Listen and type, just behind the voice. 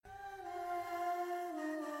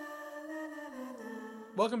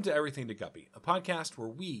Welcome to Everything to Guppy, a podcast where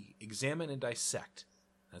we examine and dissect,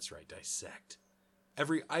 that's right, dissect,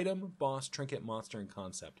 every item, boss, trinket, monster, and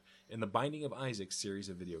concept in the Binding of Isaac series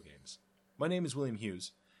of video games. My name is William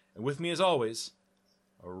Hughes, and with me as always,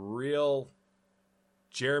 a real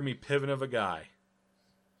Jeremy Piven of a guy,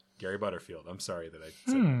 Gary Butterfield. I'm sorry that I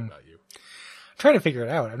said that about you. I'm trying to figure it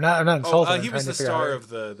out. I'm not insulted. He was the star of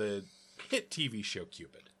the hit TV show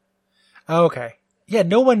Cupid. Oh, okay. Yeah,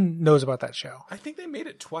 no one knows about that show. I think they made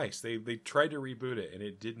it twice. They tried to reboot it, and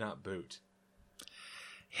it did not boot.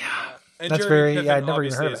 Yeah, and that's Jeremy Piven I never even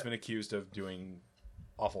obviously heard has of been accused of doing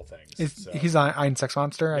awful things. He's on Ein Sex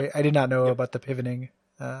Monster. Yep. I did not know about the pivoting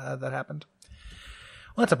that happened.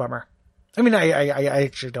 Well, that's a bummer. I mean, I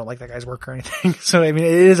actually don't like that guy's work or anything. So, I mean,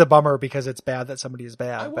 it is a bummer because it's bad that somebody is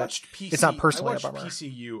bad. I watched it's not personally I watched a bummer.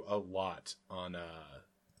 PCU a lot on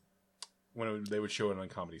when they would show it on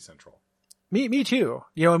Comedy Central. Me too.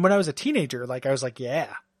 You know, and when I was a teenager, like, I was like,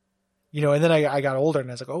 yeah. You know, and then I got older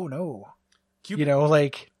and I was like, oh no. Cupid, you know,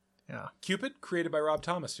 like, yeah. Cupid, created by Rob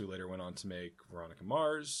Thomas, who later went on to make Veronica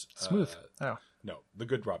Mars. Smooth. No, the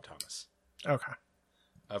good Rob Thomas. Okay.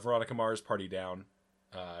 Veronica Mars, Party Down.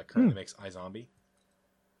 Currently makes iZombie.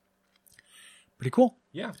 Pretty cool.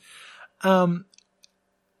 Yeah.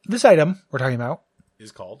 This item we're talking about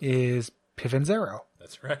is Piven's Arrow.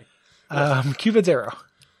 That's right. Cupid's Arrow.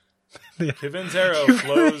 Piven's Arrow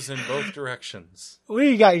flows in both directions.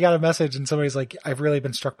 You got a message and somebody's like, I've really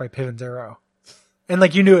been struck by Piven's Arrow. And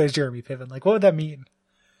like, you knew it was Jeremy Piven. Like, what would that mean?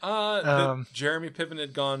 Jeremy Piven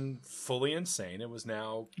had gone fully insane. It was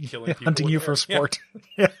now killing people. Hunting you for sport.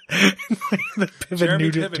 Yeah. The Piven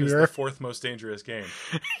Jeremy Piven is the fourth most dangerous game.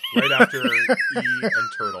 Right after E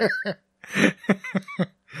and Turtle.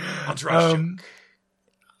 Entourage joke.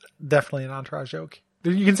 Definitely an entourage joke.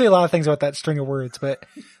 You can say a lot of things about that string of words, but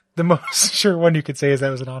the most sure one you could say is that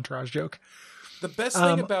was an entourage joke. The best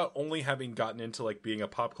thing about only having gotten into like being a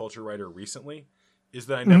pop culture writer recently is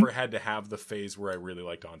that I never had to have the phase where I really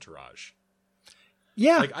liked Entourage.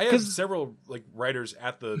 Yeah. Like I have several like writers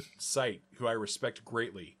at the site who I respect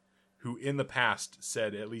greatly who in the past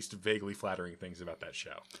said at least vaguely flattering things about that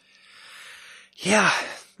show. Yeah.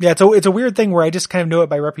 Yeah. It's a weird thing where I just kind of know it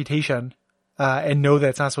by reputation, and know that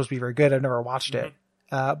it's not supposed to be very good. I've never watched it.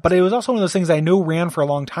 But it was also one of those things I know ran for a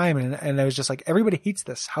long time, and I was just like, everybody hates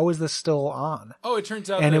this. How is this still on? Oh, it turns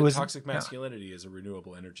out that toxic masculinity is a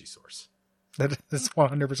renewable energy source. That is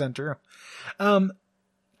 100% true.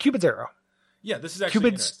 Cupid's Arrow. Yeah, this is actually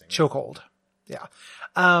Cupid's Chokehold. Yeah.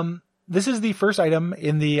 This is the first item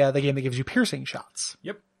in the game that gives you piercing shots.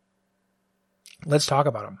 Yep. Let's talk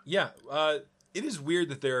about them. Yeah. It is weird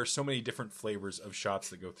that there are so many different flavors of shots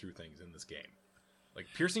that go through things in this game. Like,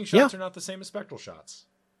 piercing shots are not the same as spectral shots.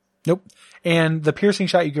 Nope. And the piercing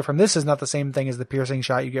shot you get from this is not the same thing as the piercing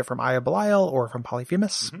shot you get from Eye of Belial or from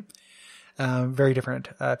Polyphemus. Very different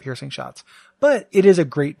piercing shots. But it is a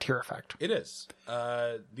great tear effect. It is.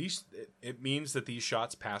 It means that these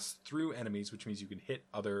shots pass through enemies, which means you can hit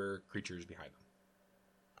other creatures behind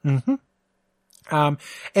them.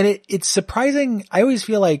 And it's surprising. I always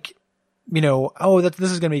feel like, you know,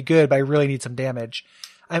 this is going to be good, but I really need some damage.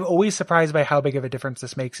 I'm always surprised by how big of a difference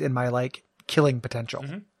this makes in my like killing potential.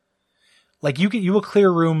 Like you will clear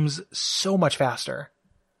rooms so much faster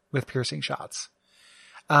with piercing shots.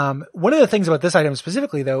 One of the things about this item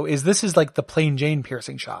specifically though, is this is like the plain Jane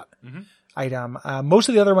piercing shot item. Most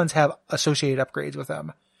of the other ones have associated upgrades with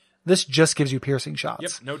them. This just gives you piercing shots.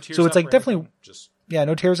 Yep. No tears so it's up like definitely,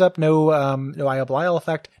 no tears up, no Eye of Belial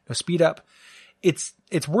effect, no speed up. It's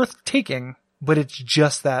worth taking, but it's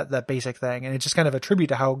just that basic thing. And it's just kind of a tribute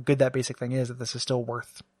to how good that basic thing is that this is still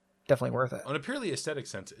definitely worth it. On a purely aesthetic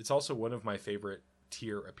sense, it's also one of my favorite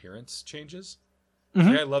tier appearance changes.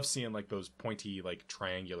 Like, I love seeing like those pointy, like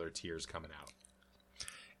triangular tiers coming out.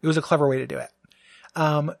 It was a clever way to do it.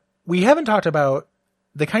 We haven't talked about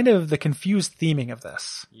the confused theming of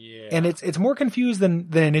this. Yeah. And it's more confused than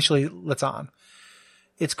initially lets on.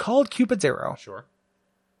 It's called Cupid's Arrow. Sure.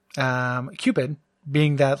 Cupid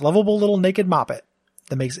being that lovable little naked moppet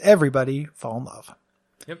that makes everybody fall in love.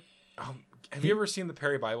 Yep. Have you ever seen the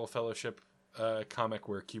Perry Bible Fellowship comic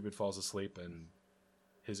where Cupid falls asleep and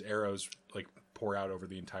his arrows like pour out over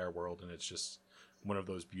the entire world, and it's just one of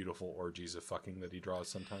those beautiful orgies of fucking that he draws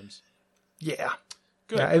sometimes? Yeah.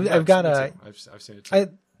 Good. Yeah, I've seen it too. I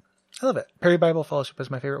love it. Perry Bible Fellowship is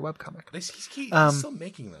my favorite webcomic. He's still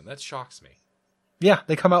making them. That shocks me. Yeah,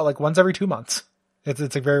 they come out like once every 2 months. It's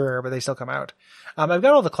like very rare, but they still come out. I've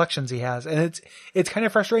got all the collections he has, and it's kind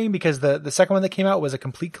of frustrating because the second one that came out was a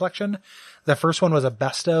complete collection. The first one was a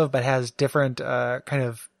best of, but has different kind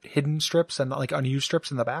of hidden strips and like unused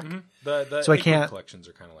strips in the back. The So I Acorn can't- collections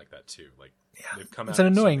are kind of like that too. Like they've come it's out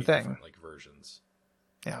an in so annoying many thing. different, like versions.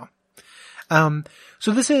 Yeah.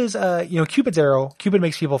 So this is, Cupid's arrow. Cupid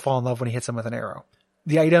makes people fall in love when he hits them with an arrow.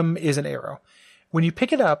 The item is an arrow. When you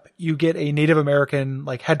pick it up, you get a Native American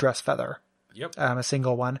like headdress feather, Yep. a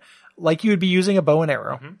single one, like you would be using a bow and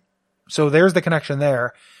arrow. Mhm. So there's the connection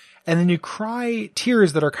there. And then you cry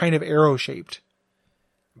tears that are kind of arrow shaped.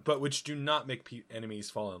 But which do not make enemies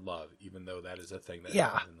fall in love, even though that is a thing that Yeah.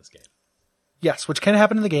 happens in this game. Yes, which can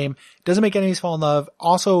happen in the game. Doesn't make enemies fall in love.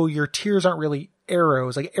 Also, your tears aren't really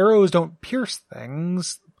arrows. Like arrows don't pierce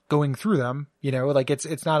things going through them. Like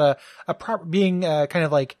it's not a proper being kind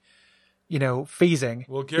of like, phasing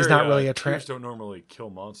Well, Gary, is not really a tears don't normally kill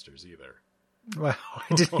monsters either. Well,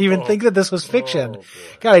 I didn't even think that this was fiction. Oh, boy.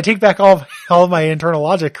 God, I take back all of my internal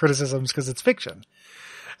logic criticisms because it's fiction.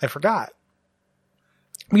 I forgot.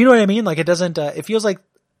 You know what I mean? Like it doesn't. It feels like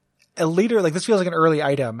a later. Like this feels like an early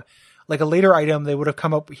item. Like a later item, they would have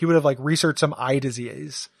come up. He would have like researched some eye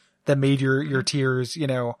disease that made your tears.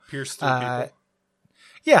 Pierce through people.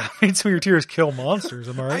 Yeah, made some of your tears kill monsters.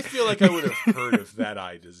 Am I I right? feel like I would have heard of that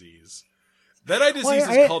eye disease. That eye disease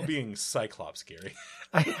I- is called being Cyclops, Gary.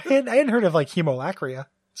 I hadn't heard of like hemolacria,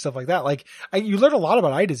 stuff like that. Like you learn a lot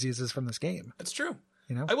about eye diseases from this game. That's true.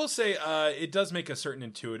 You know? I will say it does make a certain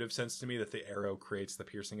intuitive sense to me that the arrow creates the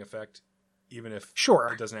piercing effect, even if Sure.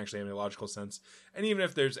 it doesn't actually have any logical sense. And even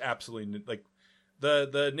if there's absolutely like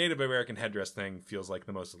the Native American headdress thing feels like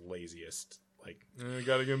the most laziest. Like,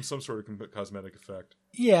 gotta give him some sort of cosmetic effect.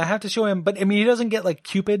 Yeah, I have to show him. But I mean, he doesn't get like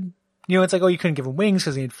Cupid. It's like, oh, you couldn't give him wings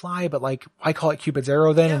because he'd fly. But like, why call it Cupid's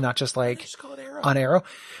arrow then and not just like Just call it arrow. an arrow?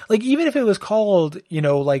 Like, even if it was called,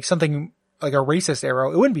 like something like a racist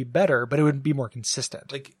arrow, it wouldn't be better, but it would be more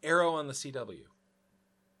consistent. Like arrow on the CW.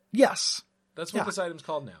 Yes. That's what Yeah. this item's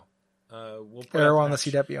called now. We'll put Arrow out on the patch.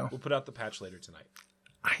 CW. We'll put out the patch later tonight.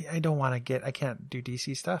 I don't want to I can't do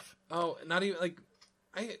DC stuff. Oh, not even like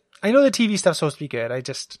I know the TV stuff's supposed to be good.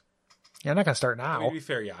 I'm not going to start I now. mean, to be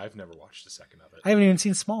fair, yeah, I've never watched a second of it. I haven't even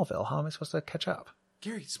seen Smallville. How am I supposed to catch up?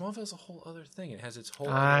 Gary, Smallville's a whole other thing. It has its whole.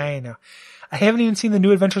 I know. I haven't even seen the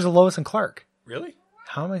New Adventures of Lois and Clark. Really?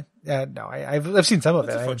 How am I? No, I've seen some of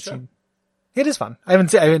That's it. a I fun haven't show. seen. It is fun. I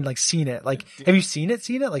haven't like seen it. Like, have you seen it?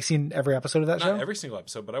 Like, seen every episode of that Not show? every single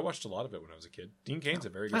episode, but I watched a lot of it when I was a kid. Dean Cain's a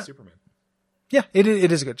very good Superman. Yeah, it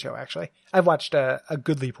is a good show. Actually, I've watched a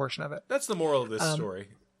goodly portion of it. That's the moral of this story.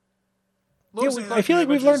 yeah, Lois and I Clark feel and like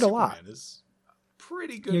the we've learned Adventures a of lot. Superman is a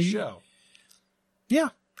pretty good Yeah, show. Yeah,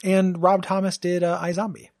 and Rob Thomas did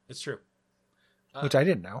iZombie, It's true. which I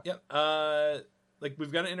didn't know. Yeah. Like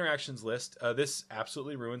we've got an interactions list. This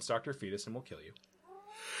absolutely ruins Dr. Fetus and will kill you.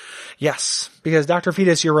 Yes, because Dr.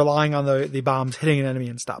 Fetus, you're relying on the bombs hitting an enemy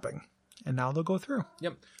and stopping, and now they'll go through.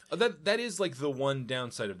 Yep. That is like the one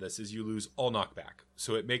downside of this is you lose all knockback.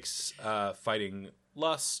 So it makes fighting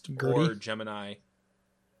Lust Gertie? or Gemini,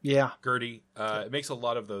 Yeah, Gertie, it makes a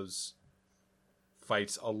lot of those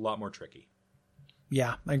fights a lot more tricky.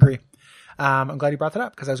 yeah, I agree. I'm glad you brought that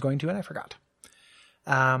up because I was going to and I forgot.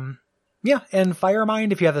 Yeah, and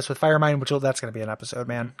Firemind, if you have this with Firemind, that's going to be an episode,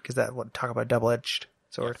 man, because that would talk about double-edged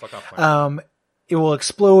sword. Yeah, fuck off, fire. It will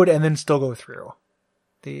explode and then still go through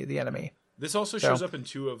the enemy. This also shows up in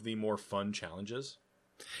two of the more fun challenges.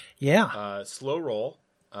 Yeah. Slow roll,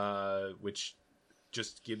 which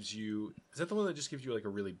just gives you... Is that the one that just gives you like a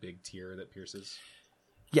really big tier that pierces?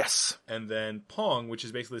 Yes. And then Pong, which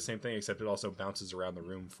is basically the same thing, except it also bounces around the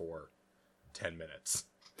room for 10 minutes.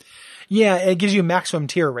 Yeah, it gives you maximum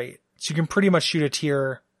tier rate. So you can pretty much shoot a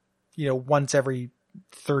tier, once every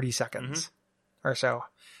 30 seconds or so.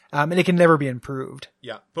 And it can never be improved.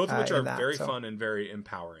 Yeah, both of which are very so. fun and very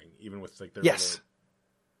empowering, even with like their Yes. little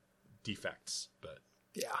defects. But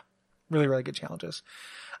Yeah. Really, really good challenges.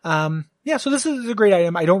 Yeah, so this is a great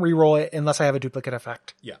item. I don't re-roll it unless I have a duplicate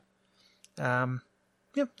effect. yeah,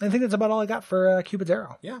 Yeah, I think that's about all I got for Cupid's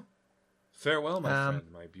Arrow. yeah. Farewell, my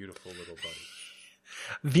friend, my beautiful little buddy.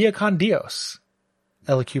 Via con Dios,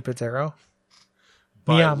 El Cupid's Arrow.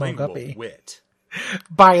 Bilingual Guppy. wit.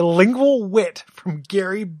 Bilingual wit from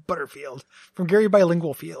Gary Butterfield. From Gary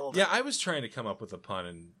Bilingual Field. Yeah, I was trying to come up with a pun,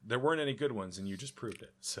 and there weren't any good ones, and you just proved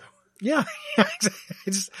it. So, Yeah.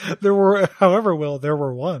 There were, however, there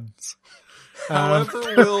were ones.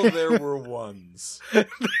 however, there were ones. There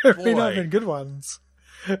may not have Boy. been good ones,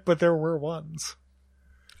 but there were ones.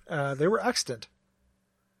 They were extant.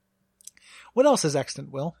 What else is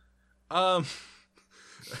extant, Will?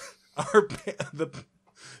 The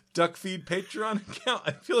Duck Feed Patreon account.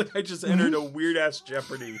 I feel like I just entered a weird ass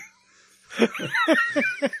Jeopardy. This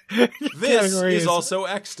Category is is- also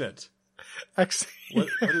extant. What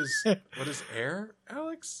is air,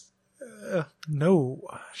 Alex? No.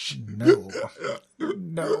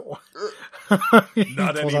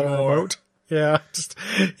 Not anymore. Yeah,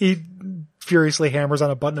 he furiously hammers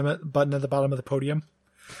on a button at the bottom of the podium.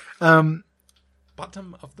 Bottom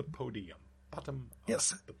of the podium.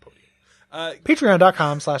 Yes. The podium.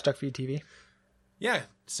 Patreon.com/DuckFeedTV. Yeah,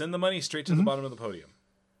 send the money straight to the bottom of the podium.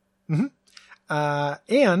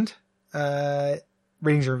 And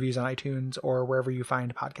ratings and reviews on iTunes or wherever you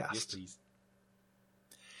find podcasts. Yes, please.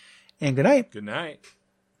 And good night. Good night.